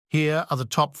Here are the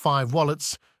top 5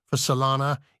 wallets for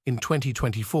Solana in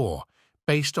 2024,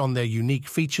 based on their unique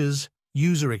features,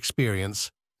 user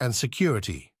experience, and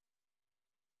security.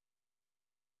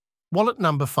 Wallet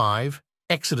number 5,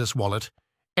 Exodus Wallet.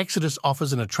 Exodus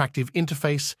offers an attractive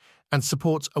interface and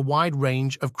supports a wide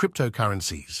range of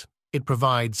cryptocurrencies. It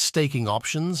provides staking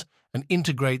options and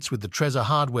integrates with the Trezor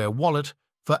hardware wallet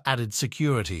for added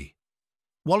security.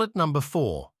 Wallet number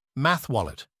 4, Math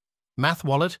Wallet. Math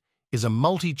Wallet is a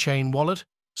multi-chain wallet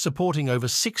supporting over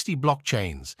 60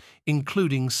 blockchains,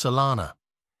 including Solana.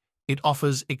 It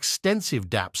offers extensive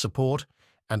dApp support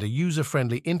and a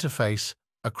user-friendly interface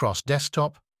across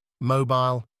desktop,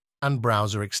 mobile, and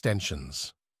browser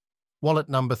extensions. Wallet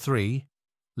number 3,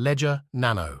 Ledger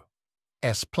Nano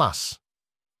S+.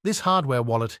 This hardware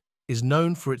wallet is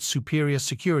known for its superior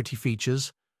security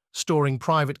features, storing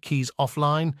private keys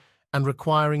offline and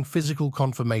requiring physical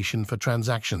confirmation for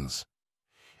transactions.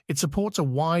 It supports a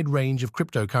wide range of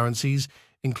cryptocurrencies,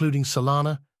 including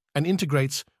Solana, and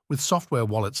integrates with software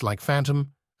wallets like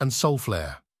Phantom and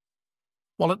Solflare.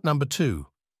 Wallet number 2,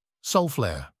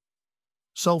 Solflare.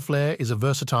 Solflare is a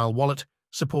versatile wallet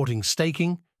supporting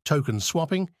staking, token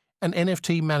swapping, and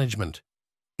NFT management.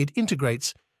 It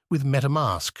integrates with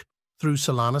MetaMask through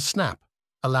Solana Snap,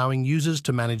 allowing users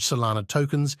to manage Solana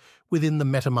tokens within the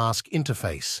MetaMask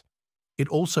interface. It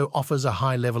also offers a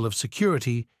high level of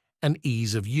security and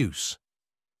ease of use.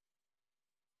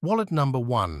 Wallet number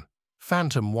 1,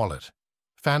 Phantom Wallet.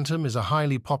 Phantom is a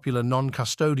highly popular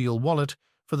non-custodial wallet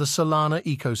for the Solana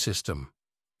ecosystem.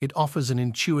 It offers an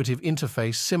intuitive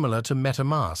interface similar to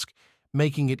MetaMask,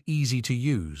 making it easy to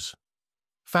use.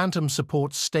 Phantom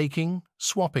supports staking,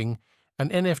 swapping,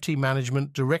 and NFT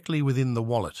management directly within the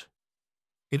wallet.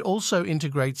 It also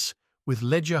integrates with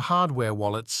Ledger hardware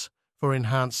wallets for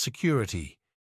enhanced security.